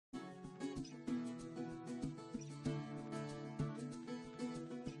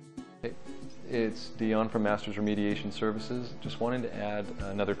Hey, it's Dion from Masters Remediation Services. Just wanted to add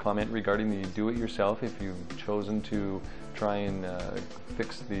another comment regarding the do-it-yourself if you've chosen to try and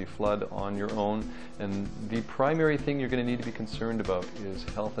fix the flood on your own. And the primary thing you're going to need to be concerned about is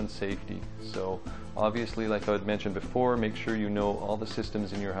health and safety. So obviously, like I had mentioned before, make sure you know all the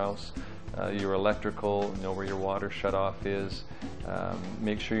systems in your house, your electrical, know where your water shutoff is.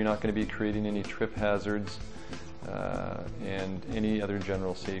 Make sure you're not going to be creating any trip hazards. And any other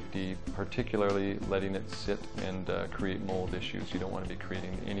general safety, particularly letting it sit and create mold issues. You don't want to be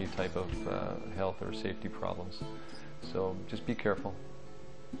creating any type of health or safety problems. So just be careful.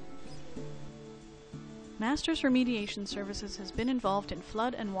 Masters Remediation Services has been involved in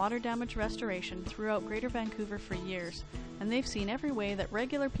flood and water damage restoration throughout Greater Vancouver for years, and they've seen every way that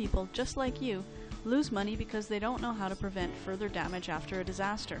regular people just like you lose money because they don't know how to prevent further damage after a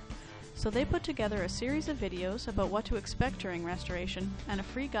disaster. So they put together a series of videos about what to expect during restoration and a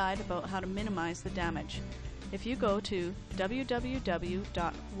free guide about how to minimize the damage. If you go to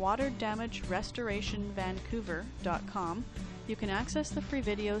www.waterdamagerestorationvancouver.com, you can access the free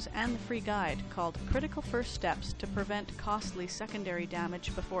videos and the free guide called Critical First Steps to Prevent Costly Secondary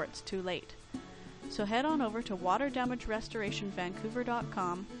Damage Before It's Too Late. So head on over to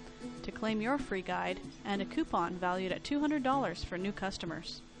waterdamagerestorationvancouver.com to claim your free guide and a coupon valued at $200 for new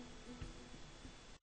customers.